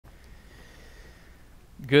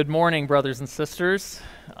Good morning, brothers and sisters.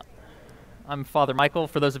 I'm Father Michael.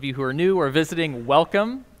 For those of you who are new or visiting,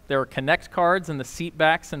 welcome. There are Connect cards in the seat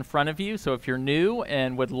backs in front of you, so if you're new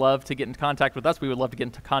and would love to get in contact with us, we would love to get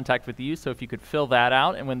into contact with you, so if you could fill that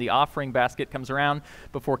out, and when the offering basket comes around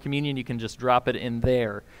before communion, you can just drop it in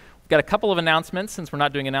there. We've got a couple of announcements, since we're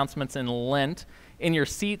not doing announcements in Lent. In your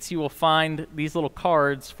seats, you will find these little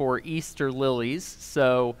cards for Easter lilies,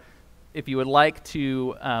 so if you would like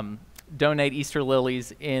to donate Easter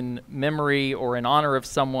lilies in memory or in honor of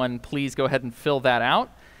someone, please go ahead and fill that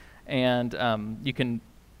out. And you can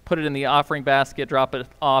put it in the offering basket, drop it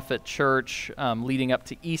off at church leading up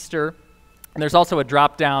to Easter. And there's also a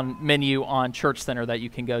drop-down menu on Church Center that you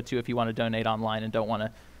can go to if you want to donate online and don't want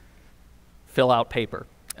to fill out paper.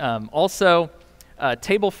 Also,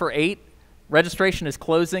 Table for 8, registration is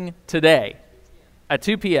closing today at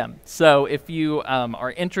 2 p.m. So if you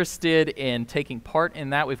are interested in taking part in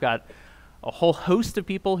that, we've got a whole host of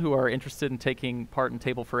people who are interested in taking part in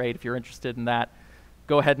Table for 8. If you're interested in that,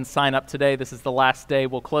 go ahead and sign up today. This is the last day.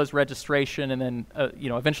 We'll close registration, and then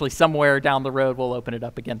eventually somewhere down the road we'll open it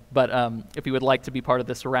up again. But if you would like to be part of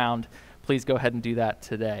this round, please go ahead and do that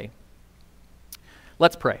today.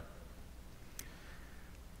 Let's pray.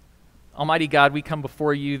 Almighty God, we come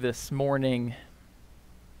before you this morning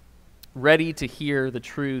ready to hear the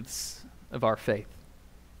truths of our faith,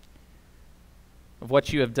 of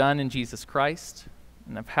what you have done in Jesus Christ,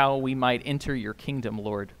 and of how we might enter your kingdom,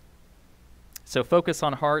 Lord. So focus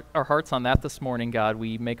on our hearts on that this morning, God.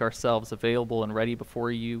 We make ourselves available and ready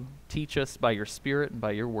before you. Teach us by your Spirit and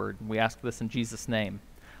by your word. We ask this in Jesus' name.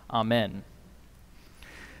 Amen.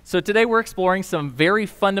 So today we're exploring some very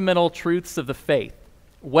fundamental truths of the faith,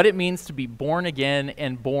 what it means to be born again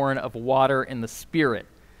and born of water and the Spirit.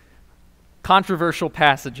 Controversial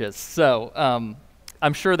passages. So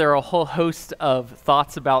I'm sure there are a whole host of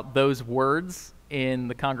thoughts about those words in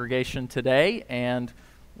the congregation today, and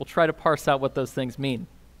we'll try to parse out what those things mean.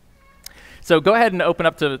 So go ahead and open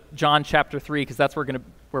up to John chapter 3, because that's where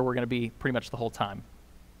we're going to be pretty much the whole time.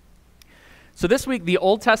 So this week, the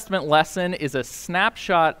Old Testament lesson is a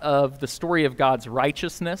snapshot of the story of God's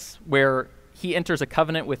righteousness, where he enters a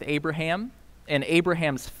covenant with Abraham, and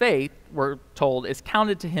Abraham's faith, we're told, is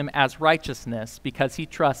counted to him as righteousness because he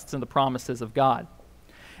trusts in the promises of God.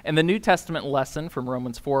 And the New Testament lesson from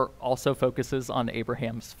Romans 4 also focuses on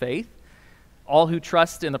Abraham's faith. All who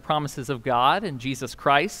trust in the promises of God and Jesus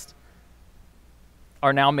Christ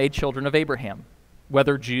are now made children of Abraham.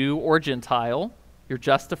 Whether Jew or Gentile, you're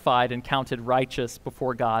justified and counted righteous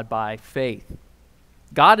before God by faith.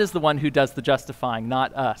 God is the one who does the justifying,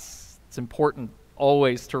 not us. It's important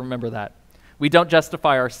always to remember that. We don't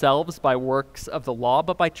justify ourselves by works of the law,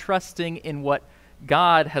 but by trusting in what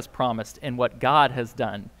God has promised and what God has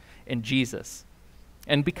done in Jesus.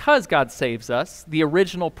 And because God saves us, the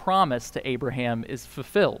original promise to Abraham is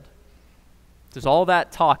fulfilled. There's all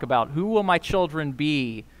that talk about who will my children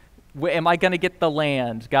be? Am I going to get the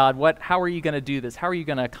land? God, how are you going to do this? How are you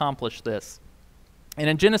going to accomplish this? And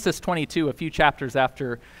in Genesis 22, a few chapters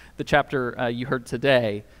after the chapter you heard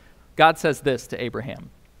today, God says this to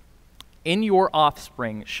Abraham: "In your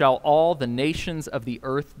offspring shall all the nations of the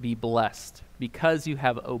earth be blessed, because you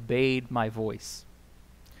have obeyed my voice."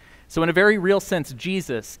 So in a very real sense,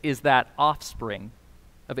 Jesus is that offspring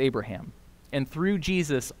of Abraham. And through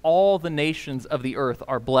Jesus, all the nations of the earth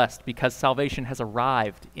are blessed because salvation has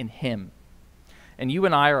arrived in him. And you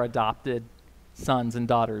and I are adopted sons and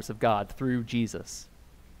daughters of God through Jesus.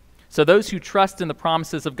 So those who trust in the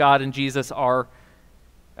promises of God in Jesus are,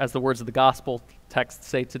 as the words of the gospel texts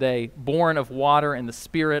say today, born of water and the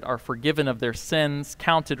Spirit, are forgiven of their sins,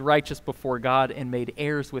 counted righteous before God, and made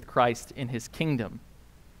heirs with Christ in his kingdom.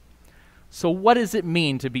 So what does it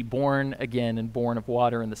mean to be born again and born of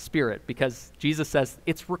water and the Spirit? Because Jesus says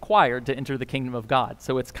it's required to enter the kingdom of God.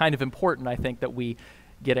 So it's kind of important, I think, that we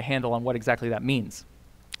get a handle on what exactly that means.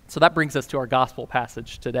 So that brings us to our gospel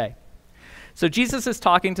passage today. So Jesus is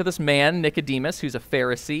talking to this man, Nicodemus, who's a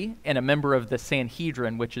Pharisee and a member of the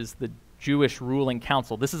Sanhedrin, which is the Jewish ruling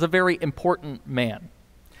council. This is a very important man.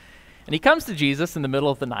 And he comes to Jesus in the middle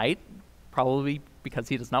of the night, probably because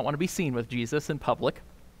he does not want to be seen with Jesus in public.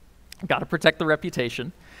 Got to protect the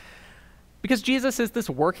reputation. Because Jesus is this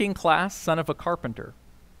working class son of a carpenter.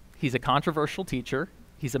 He's a controversial teacher.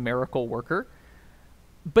 He's a miracle worker.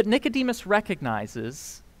 But Nicodemus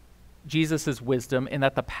recognizes Jesus' wisdom and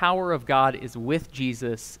that the power of God is with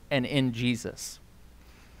Jesus and in Jesus.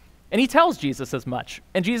 And he tells Jesus as much.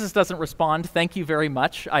 And Jesus doesn't respond, "Thank you very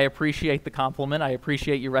much. I appreciate the compliment. I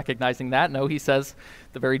appreciate you recognizing that." No, he says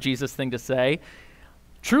the very Jesus thing to say.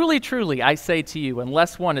 Truly, truly, I say to you,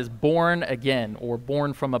 unless one is born again or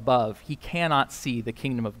born from above, he cannot see the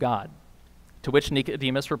kingdom of God. To which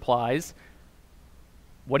Nicodemus replies,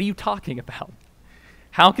 what are you talking about?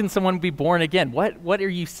 How can someone be born again? What are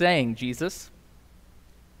you saying, Jesus?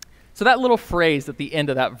 So that little phrase at the end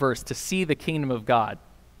of that verse, to see the kingdom of God,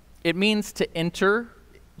 it means to enter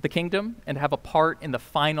the kingdom and have a part in the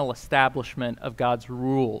final establishment of God's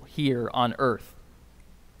rule here on earth.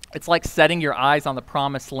 It's like setting your eyes on the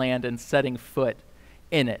promised land and setting foot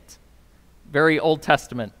in it. Very Old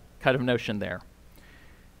Testament kind of notion there.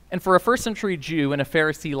 And for a first century Jew and a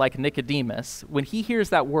Pharisee like Nicodemus, when he hears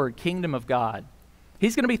that word, kingdom of God,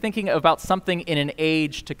 he's going to be thinking about something in an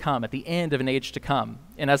age to come, at the end of an age to come.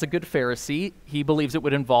 And as a good Pharisee, he believes it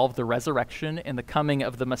would involve the resurrection and the coming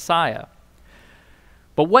of the Messiah.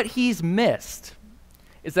 But what he's missed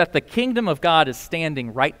is that the kingdom of God is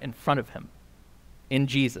standing right in front of him in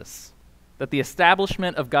Jesus. That the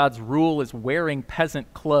establishment of God's rule is wearing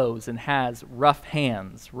peasant clothes and has rough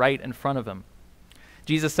hands right in front of him.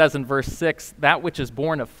 Jesus says in verse 6, that which is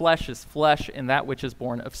born of flesh is flesh, and that which is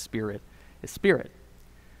born of spirit is spirit.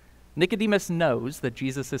 Nicodemus knows that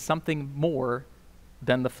Jesus is something more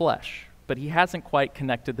than the flesh, but he hasn't quite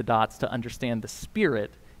connected the dots to understand the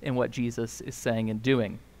spirit in what Jesus is saying and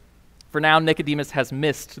doing. For now, Nicodemus has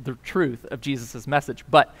missed the truth of Jesus' message,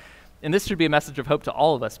 and this should be a message of hope to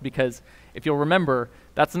all of us, because if you'll remember,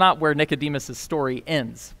 that's not where Nicodemus' story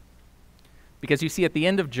ends. Because you see, at the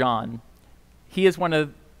end of John, he is one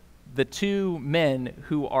of the two men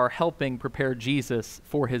who are helping prepare Jesus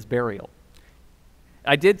for his burial.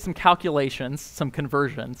 I did some calculations, some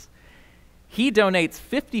conversions. He donates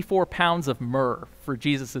 54 pounds of myrrh for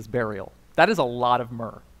Jesus' burial. That is a lot of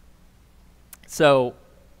myrrh. So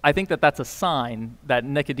I think that that's a sign that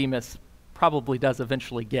Nicodemus probably does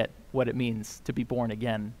eventually get what it means to be born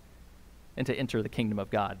again and to enter the kingdom of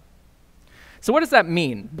God. So what does that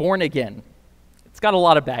mean, born again? It's got a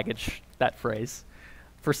lot of baggage, that phrase.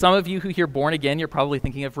 For some of you who hear born again, you're probably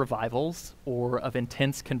thinking of revivals or of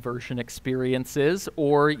intense conversion experiences,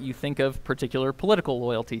 or you think of particular political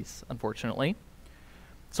loyalties, unfortunately.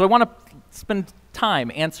 So I want to spend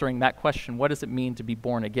time answering that question, what does it mean to be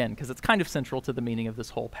born again? Because it's kind of central to the meaning of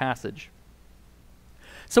this whole passage.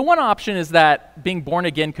 So one option is that being born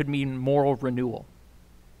again could mean moral renewal.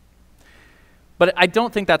 But I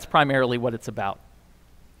don't think that's primarily what it's about.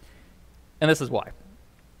 And this is why.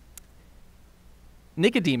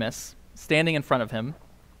 Nicodemus, standing in front of him,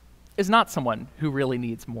 is not someone who really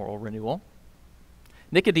needs moral renewal.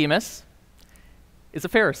 Nicodemus is a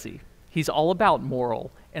Pharisee. He's all about moral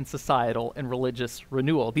and societal and religious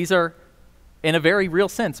renewal. These are, in a very real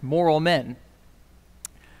sense, moral men.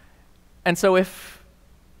 And so if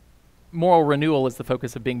moral renewal is the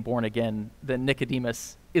focus of being born again, then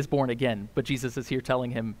Nicodemus is born again, but Jesus is here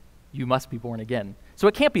telling him, you must be born again. So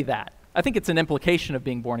it can't be that. I think it's an implication of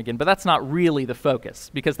being born again, but that's not really the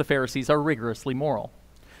focus, because the Pharisees are rigorously moral.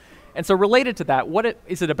 And so related to that,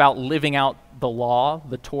 is it about living out the law,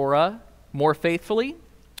 the Torah, more faithfully?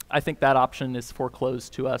 I think that option is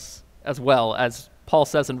foreclosed to us as well, as Paul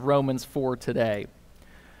says in Romans 4 today.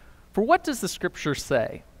 For what does the scripture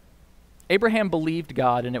say? Abraham believed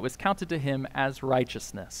God, and it was counted to him as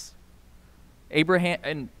righteousness.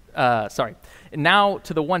 And now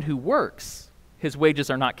to the one who works, his wages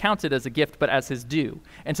are not counted as a gift, but as his due.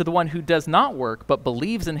 And to the one who does not work, but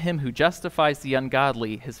believes in him who justifies the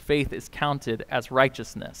ungodly, his faith is counted as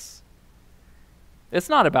righteousness. It's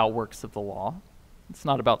not about works of the law. It's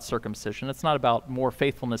not about circumcision. It's not about more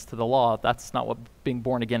faithfulness to the law. That's not what being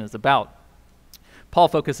born again is about. Paul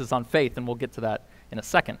focuses on faith, and we'll get to that in a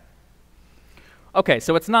second. Okay,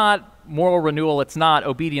 so it's not moral renewal. It's not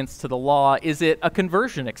obedience to the law. Is it a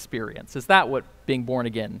conversion experience? Is that what being born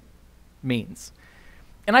again means?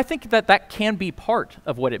 And I think that that can be part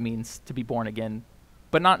of what it means to be born again,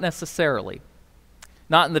 but not necessarily.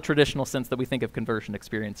 Not in the traditional sense that we think of conversion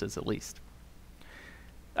experiences, at least.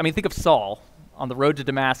 I mean, think of Saul on the road to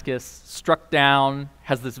Damascus, struck down,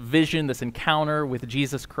 has this vision, this encounter with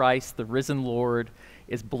Jesus Christ, the risen Lord,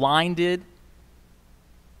 is blinded,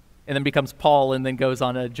 and then becomes Paul, and then goes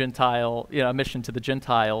on a mission to the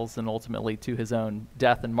Gentiles, and ultimately to his own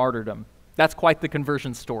death and martyrdom. That's quite the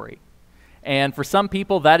conversion story. And for some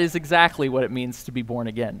people, that is exactly what it means to be born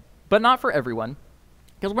again. But not for everyone.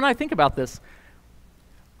 Because when I think about this,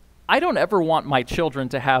 I don't ever want my children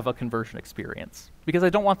to have a conversion experience, because I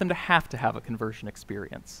don't want them to have a conversion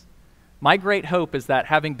experience. My great hope is that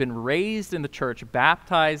having been raised in the church,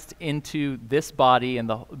 baptized into this body and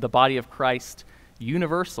the body of Christ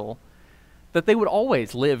universal, that they would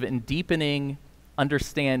always live in deepening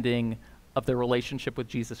understanding of their relationship with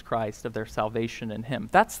Jesus Christ, of their salvation in him.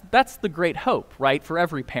 That's the great hope, right, for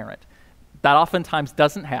every parent. That oftentimes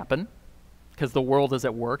doesn't happen because the world is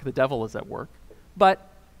at work, the devil is at work, but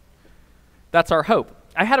that's our hope.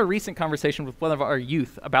 I had a recent conversation with one of our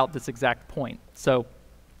youth about this exact point. So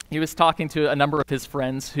he was talking to a number of his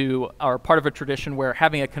friends who are part of a tradition where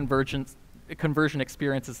having a conversion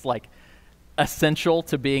experience is like essential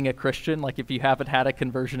to being a Christian. Like if you haven't had a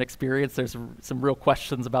conversion experience, there's some real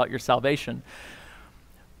questions about your salvation.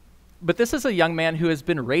 But this is a young man who has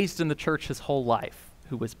been raised in the church his whole life,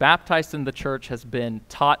 who was baptized in the church, has been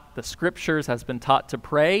taught the scriptures, has been taught to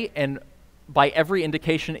pray, and by every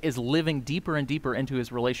indication is living deeper and deeper into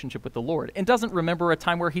his relationship with the Lord, and doesn't remember a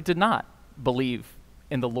time where he did not believe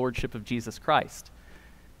in the lordship of Jesus Christ.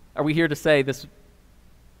 Are we here to say this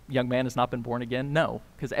young man has not been born again? No,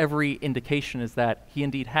 because every indication is that he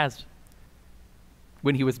indeed has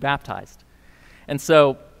when he was baptized. And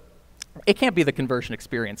so it can't be the conversion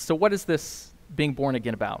experience. So what is this being born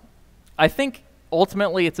again about? I think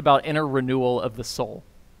ultimately it's about inner renewal of the soul.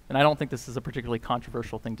 And I don't think this is a particularly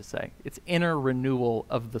controversial thing to say. It's inner renewal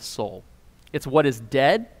of the soul. It's what is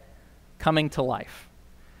dead coming to life.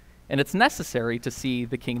 And it's necessary to see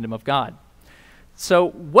the kingdom of God. So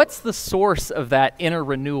what's the source of that inner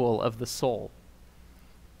renewal of the soul?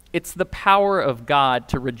 It's the power of God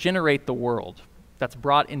to regenerate the world that's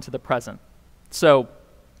brought into the present. So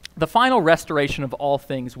the final restoration of all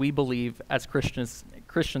things, we believe as Christians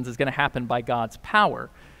is going to happen by God's power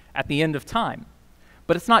at the end of time.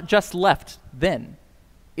 But it's not just left then.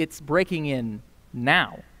 It's breaking in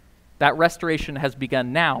now. That restoration has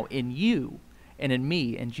begun now in you and in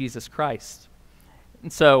me and Jesus Christ.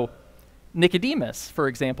 And so Nicodemus, for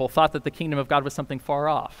example, thought that the kingdom of God was something far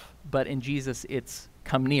off, but in Jesus it's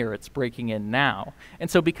come near, it's breaking in now. And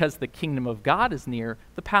so because the kingdom of God is near,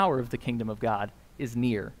 the power of the kingdom of God is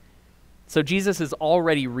near. So Jesus is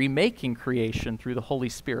already remaking creation through the Holy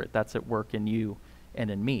Spirit that's at work in you and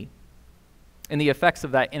in me. And the effects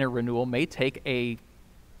of that inner renewal may take a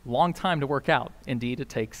long time to work out. Indeed, it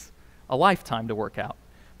takes a lifetime to work out.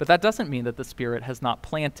 But that doesn't mean that the Spirit has not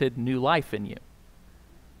planted new life in you.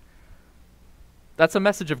 That's a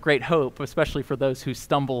message of great hope, especially for those who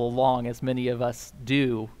stumble along, as many of us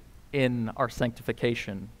do in our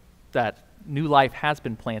sanctification, that new life has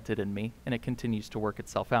been planted in me, and it continues to work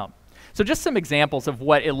itself out. So just some examples of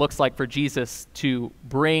what it looks like for Jesus to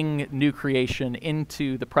bring new creation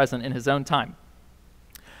into the present in his own time.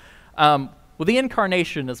 Well, the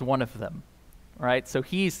incarnation is one of them, right? So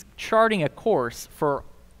he's charting a course for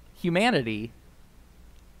humanity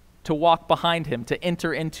to walk behind him, to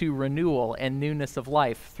enter into renewal and newness of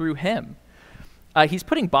life through him. He's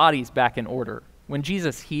putting bodies back in order. When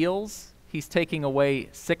Jesus heals, he's taking away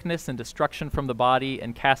sickness and destruction from the body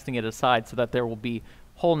and casting it aside so that there will be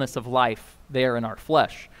wholeness of life there in our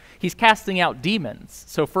flesh. He's casting out demons.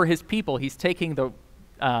 So for his people, he's taking the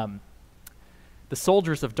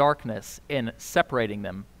soldiers of darkness and separating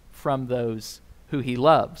them from those who he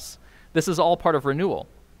loves. This is all part of renewal.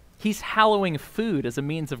 He's hallowing food as a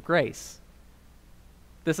means of grace.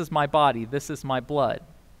 This is my body, this is my blood.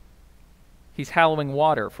 He's hallowing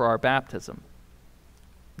water for our baptism.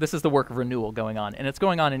 This is the work of renewal going on, and it's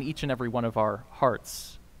going on in each and every one of our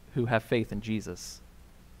hearts who have faith in Jesus.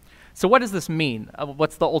 So what does this mean?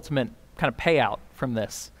 What's the ultimate kind of payout from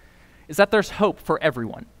this? Is that there's hope for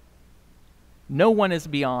everyone. No one is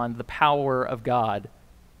beyond the power of God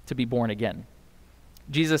to be born again.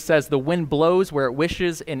 Jesus says, the wind blows where it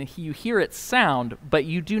wishes, and you hear its sound, but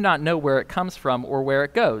you do not know where it comes from or where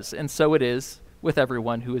it goes. And so it is with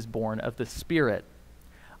everyone who is born of the Spirit.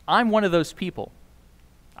 I'm one of those people.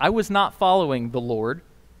 I was not following the Lord.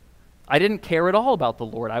 I didn't care at all about the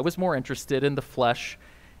Lord. I was more interested in the flesh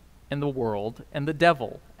and the world and the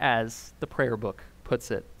devil, as the prayer book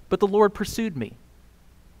puts it. But the Lord pursued me.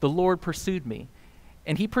 The Lord pursued me.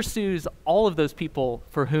 And he pursues all of those people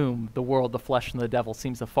for whom the world, the flesh, and the devil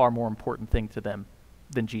seems a far more important thing to them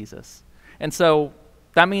than Jesus. And so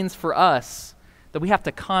that means for us that we have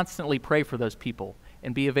to constantly pray for those people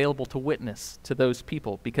and be available to witness to those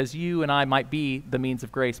people, because you and I might be the means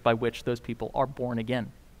of grace by which those people are born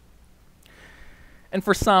again. And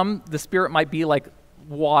for some, the Spirit might be like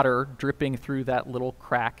water dripping through that little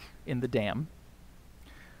crack in the dam,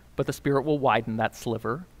 but the Spirit will widen that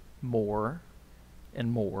sliver more and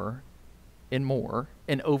more and more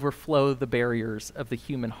and overflow the barriers of the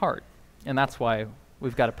human heart. And that's why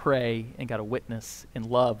we've got to pray and got to witness and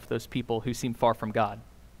love those people who seem far from God.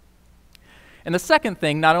 And the second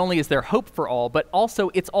thing, not only is there hope for all, but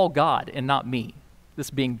also it's all God and not me, this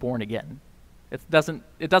being born again. It doesn't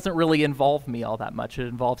really involve me all that much. It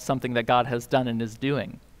involves something that God has done and is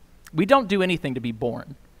doing. We don't do anything to be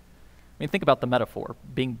born. I mean, think about the metaphor,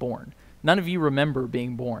 being born. None of you remember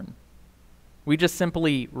being born. We just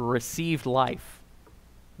simply received life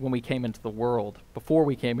when we came into the world, before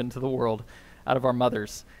we came into the world, out of our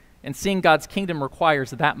mothers. And seeing God's kingdom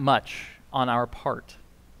requires that much on our part.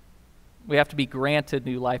 We have to be granted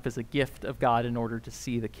new life as a gift of God in order to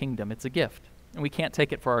see the kingdom. It's a gift, and we can't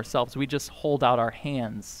take it for ourselves. We just hold out our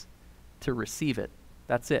hands to receive it.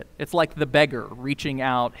 That's it. It's like the beggar reaching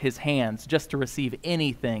out his hands just to receive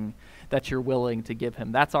anything that you're willing to give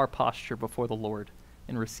him. That's our posture before the Lord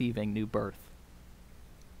in receiving new birth.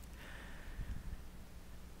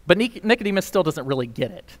 But Nicodemus still doesn't really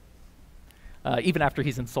get it, even after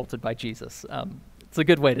he's insulted by Jesus. It's a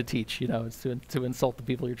good way to teach, is to insult the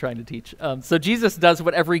people you're trying to teach. So Jesus does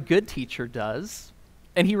what every good teacher does,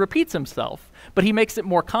 and he repeats himself, but he makes it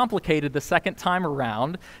more complicated the second time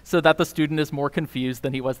around so that the student is more confused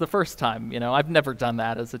than he was the first time. I've never done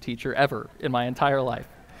that as a teacher ever in my entire life.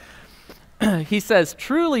 He says,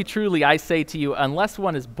 "Truly, truly, I say to you, unless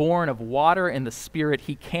one is born of water and the Spirit,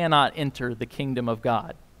 he cannot enter the kingdom of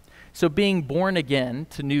God." So being born again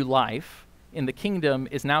to new life in the kingdom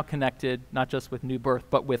is now connected not just with new birth,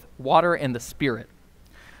 but with water and the Spirit.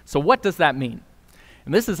 So what does that mean?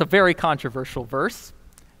 And this is a very controversial verse.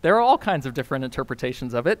 There are all kinds of different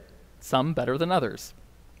interpretations of it, some better than others.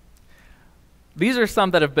 These are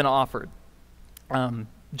some that have been offered.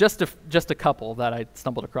 Just a couple that I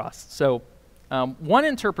stumbled across. So one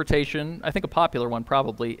interpretation, I think a popular one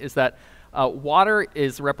probably, is that water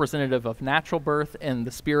is representative of natural birth and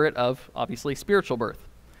the Spirit of, obviously, spiritual birth.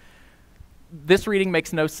 This reading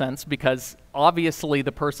makes no sense because obviously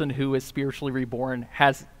the person who is spiritually reborn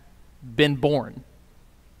has been born,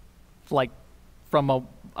 like from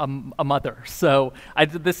a mother. So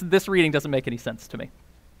this reading doesn't make any sense to me.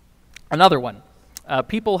 Another one.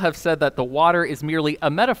 People have said that the water is merely a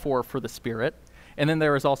metaphor for the Spirit, and then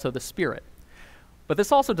there is also the Spirit. But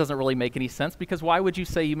this also doesn't really make any sense because why would you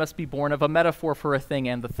say you must be born of a metaphor for a thing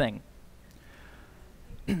and the thing?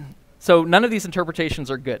 So none of these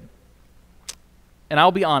interpretations are good. And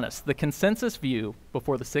I'll be honest, the consensus view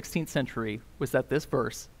before the 16th century was that this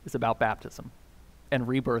verse is about baptism and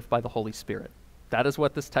rebirth by the Holy Spirit. That is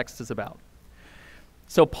what this text is about.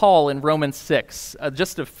 So Paul in Romans 6,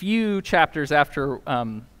 just a few chapters after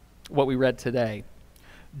what we read today,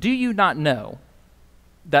 "Do you not know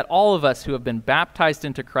that all of us who have been baptized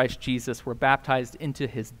into Christ Jesus were baptized into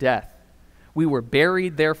his death? We were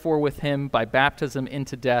buried, therefore, with him by baptism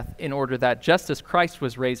into death, in order that just as Christ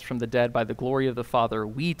was raised from the dead by the glory of the Father,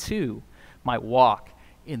 we too might walk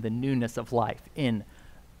in the newness of life, in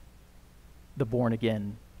the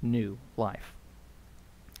born-again new life."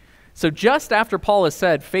 So just after Paul has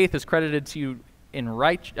said faith is credited to you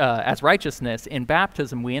as righteousness, in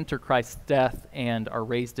baptism we enter Christ's death and are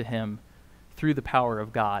raised to him through the power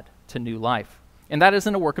of God to new life. And that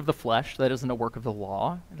isn't a work of the flesh, that isn't a work of the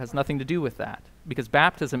law. It has nothing to do with that, because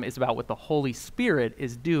baptism is about what the Holy Spirit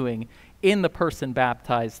is doing in the person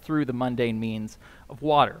baptized through the mundane means of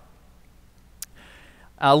water.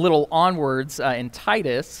 A little onwards in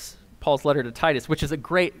Titus, Paul's letter to Titus, which is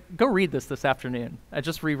go read this afternoon. I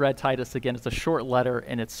just reread Titus again. It's a short letter,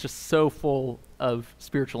 and it's just so full of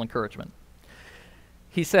spiritual encouragement.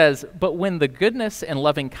 He says, "But when the goodness and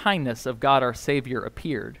loving kindness of God our Savior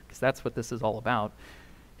appeared," because that's what this is all about,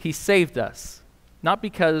 "he saved us, not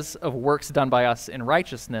because of works done by us in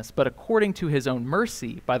righteousness, but according to his own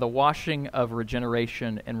mercy, by the washing of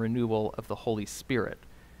regeneration and renewal of the Holy Spirit,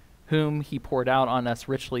 whom he poured out on us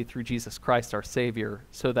richly through Jesus Christ our Savior,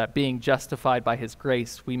 so that being justified by his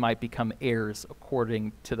grace, we might become heirs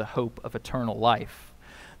according to the hope of eternal life."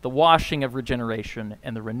 The washing of regeneration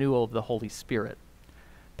and the renewal of the Holy Spirit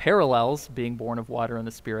parallels being born of water and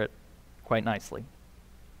the Spirit quite nicely.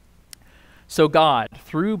 So God,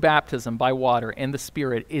 through baptism by water and the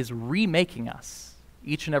Spirit, is remaking us,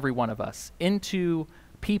 each and every one of us, into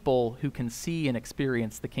people who can see and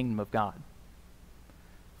experience the kingdom of God.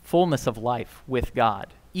 Fullness of life with God,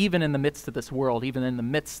 even in the midst of this world, even in the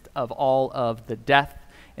midst of all of the death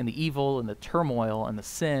and the evil and the turmoil and the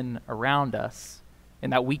sin around us,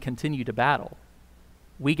 and that we continue to battle.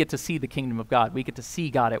 We get to see the kingdom of God. We get to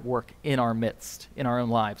see God at work in our midst, in our own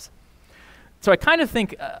lives. So I kind of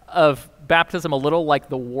think of baptism a little like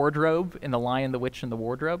the wardrobe in The Lion, the Witch, and the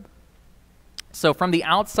Wardrobe. So from the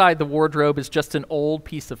outside, the wardrobe is just an old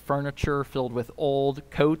piece of furniture filled with old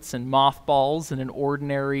coats and mothballs in an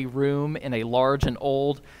ordinary room in a large and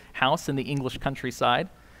old house in the English countryside.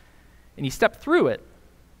 And you step through it,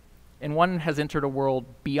 and one has entered a world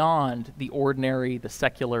beyond the ordinary, the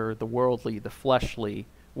secular, the worldly, the fleshly,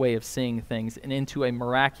 way of seeing things and into a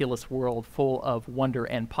miraculous world full of wonder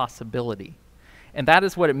and possibility. And that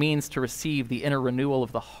is what it means to receive the inner renewal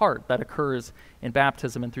of the heart that occurs in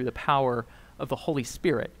baptism and through the power of the Holy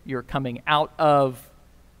Spirit. You're coming out of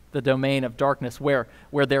the domain of darkness where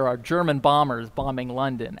there are German bombers bombing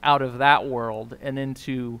London, out of that world and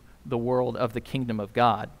into the world of the kingdom of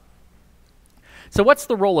God. So what's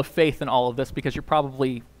the role of faith in all of this? Because you're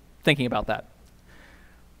probably thinking about that.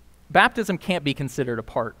 Baptism can't be considered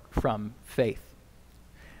apart from faith.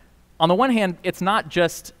 On the one hand, it's not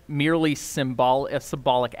just merely a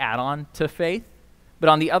symbolic add-on to faith, but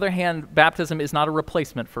on the other hand, baptism is not a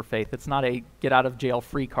replacement for faith. It's not a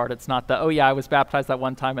get-out-of-jail-free card. It's not the, oh yeah, I was baptized that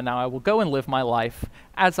one time and now I will go and live my life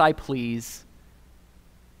as I please,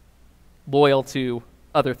 loyal to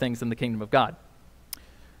other things in the kingdom of God.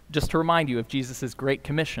 Just to remind you of Jesus' great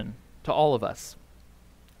commission to all of us.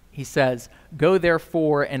 He says, "Go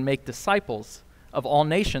therefore and make disciples of all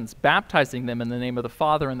nations, baptizing them in the name of the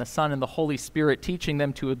Father and the Son and the Holy Spirit, teaching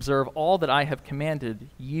them to observe all that I have commanded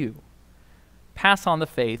you. Pass on the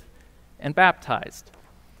faith and baptized."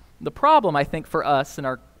 The problem, I think, for us in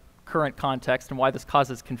our current context and why this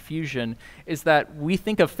causes confusion is that we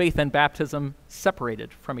think of faith and baptism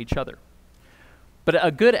separated from each other. But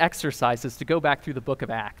a good exercise is to go back through the book of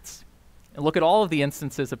Acts and look at all of the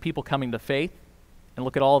instances of people coming to faith and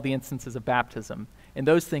look at all of the instances of baptism. And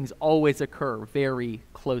those things always occur very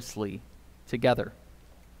closely together.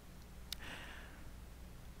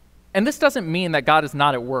 And this doesn't mean that God is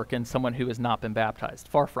not at work in someone who has not been baptized.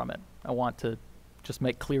 Far from it. I want to just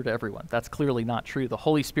make clear to everyone. That's clearly not true. The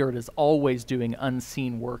Holy Spirit is always doing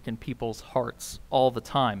unseen work in people's hearts all the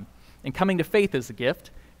time. And coming to faith is a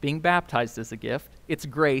gift. Being baptized is a gift. It's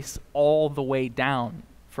grace all the way down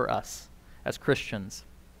for us as Christians.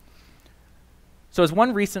 So as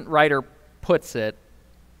one recent writer puts it,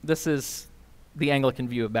 this is the Anglican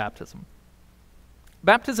view of baptism.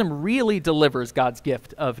 Baptism really delivers God's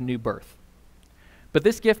gift of new birth. But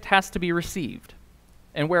this gift has to be received.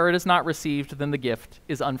 And where it is not received, then the gift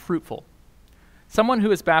is unfruitful. Someone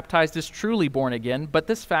who is baptized is truly born again, but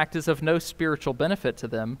this fact is of no spiritual benefit to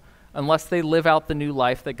them unless they live out the new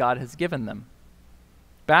life that God has given them.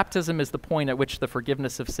 Baptism is the point at which the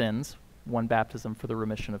forgiveness of sins, one baptism for the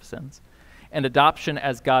remission of sins, and adoption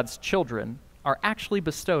as God's children are actually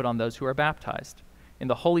bestowed on those who are baptized. And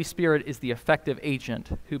the Holy Spirit is the effective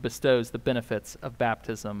agent who bestows the benefits of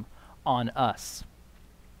baptism on us.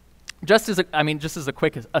 Just as a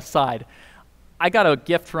quick aside, I got a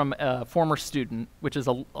gift from a former student, which is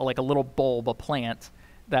like a little bulb, a plant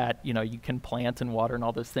that you can plant and water and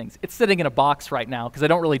all those things. It's sitting in a box right now because I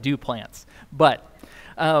don't really do plants, but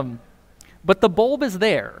the bulb is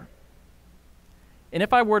there. And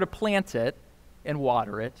if I were to plant it and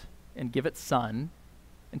water it and give it sun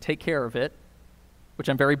and take care of it, which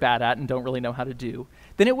I'm very bad at and don't really know how to do,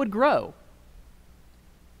 then it would grow.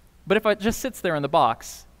 But if it just sits there in the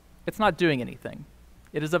box, it's not doing anything.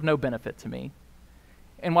 It is of no benefit to me.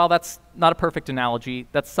 And while that's not a perfect analogy,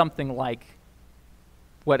 that's something like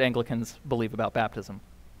what Anglicans believe about baptism.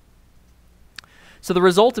 So the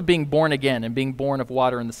result of being born again and being born of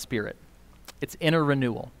water and the Spirit, it's inner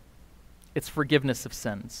renewal. It's forgiveness of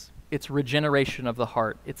sins. It's regeneration of the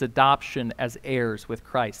heart. It's adoption as heirs with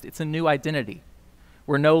Christ. It's a new identity.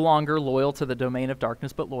 We're no longer loyal to the domain of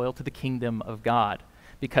darkness, but loyal to the kingdom of God,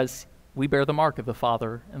 because we bear the mark of the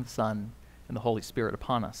Father and the Son and the Holy Spirit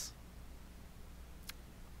upon us.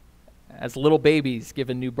 As little babies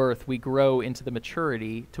given new birth, we grow into the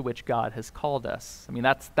maturity to which God has called us. I mean,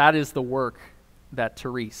 that is the work that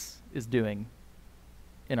Therese is doing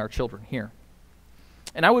in our children here.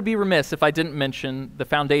 And I would be remiss if I didn't mention the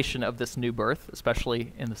foundation of this new birth,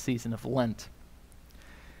 especially in the season of Lent.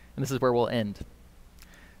 And this is where we'll end.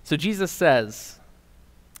 So Jesus says,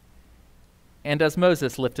 "And as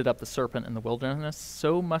Moses lifted up the serpent in the wilderness,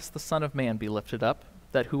 so must the Son of Man be lifted up,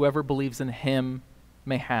 that whoever believes in him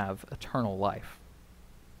may have eternal life."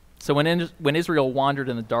 So when Israel wandered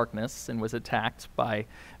in the darkness and was attacked by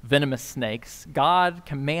venomous snakes, God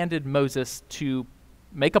commanded Moses to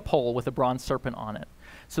make a pole with a bronze serpent on it,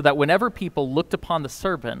 so that whenever people looked upon the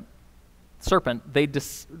serpent,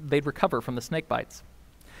 they'd recover from the snake bites.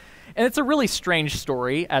 And it's a really strange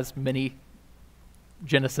story, as many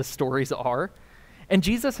Genesis stories are, and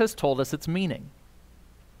Jesus has told us its meaning.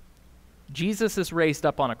 Jesus is raised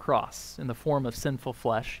up on a cross in the form of sinful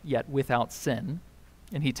flesh, yet without sin,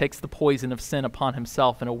 and he takes the poison of sin upon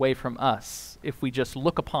himself and away from us if we just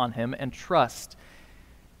look upon him and trust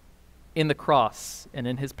in the cross and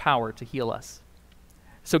in his power to heal us.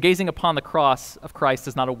 So gazing upon the cross of Christ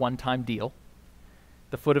is not a one-time deal.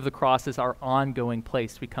 The foot of the cross is our ongoing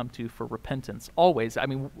place we come to for repentance. Always. I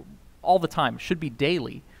mean, all the time. Should be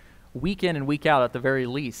daily. Week in and week out at the very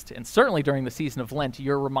least. And certainly during the season of Lent,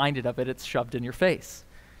 you're reminded of it. It's shoved in your face.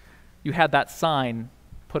 You had that sign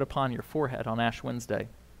put upon your forehead on Ash Wednesday.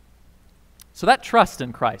 So that trust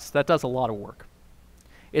in Christ, that does a lot of work.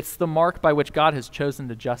 It's the mark by which God has chosen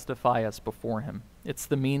to justify us before him. It's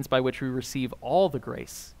the means by which we receive all the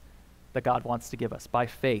grace that God wants to give us by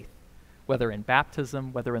faith, whether in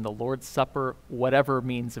baptism, whether in the Lord's Supper, whatever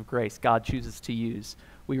means of grace God chooses to use,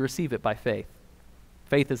 we receive it by faith.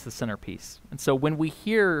 Faith is the centerpiece. And so when we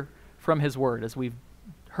hear from his word, as we've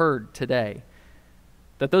heard today,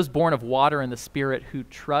 that those born of water and the Spirit who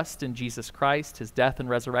trust in Jesus Christ, his death and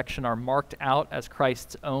resurrection, are marked out as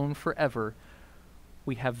Christ's own forever,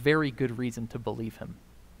 we have very good reason to believe him,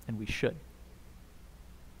 and we should.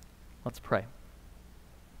 Let's pray.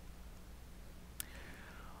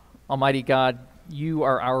 Almighty God, you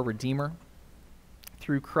are our Redeemer.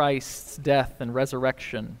 Through Christ's death and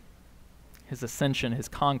resurrection, his ascension, his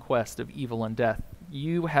conquest of evil and death,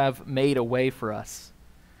 you have made a way for us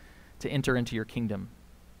to enter into your kingdom.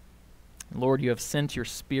 Lord, you have sent your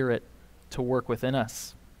Spirit to work within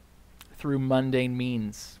us through mundane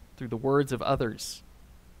means, through the words of others,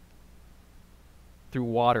 through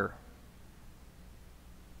water,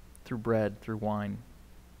 through bread, through wine,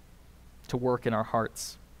 to work in our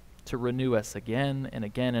hearts, to renew us again and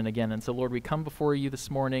again and again. And so, Lord, we come before you this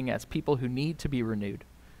morning as people who need to be renewed.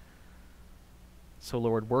 So,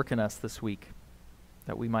 Lord, work in us this week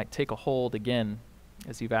that we might take a hold again,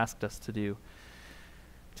 as you've asked us to do,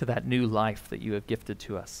 to that new life that you have gifted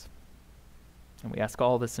to us. And we ask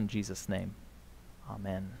all this in Jesus' name.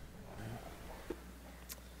 Amen.